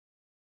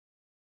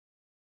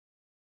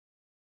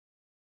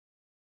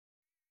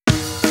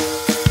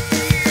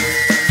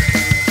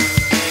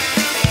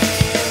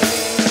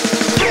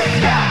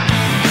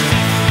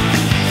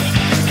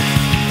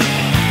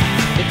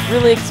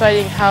really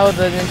exciting how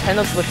the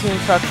Nintendo Splatoon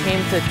truck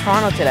came to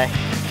Toronto today.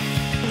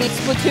 The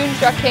Splatoon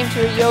truck came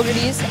to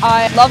Yogurty's.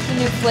 I love the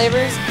new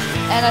flavors,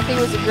 and I think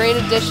it was a great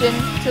addition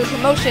to the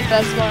promotion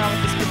that's going on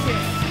with the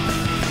Splatoon.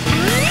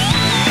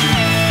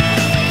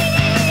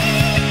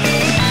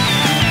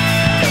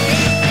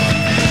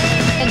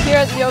 And here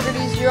at the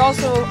Yogurty's, you're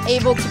also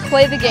able to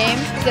play the game,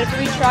 get a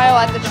free trial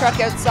at the truck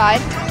outside.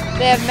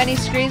 They have many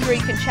screens where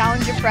you can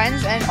challenge your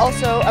friends, and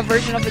also a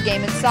version of the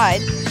game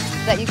inside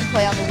that you can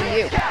play on the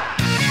Wii U.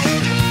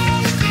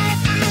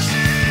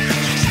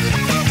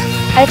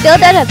 I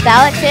filled out a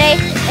ballot today,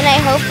 and I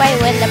hope I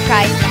win the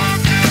prize.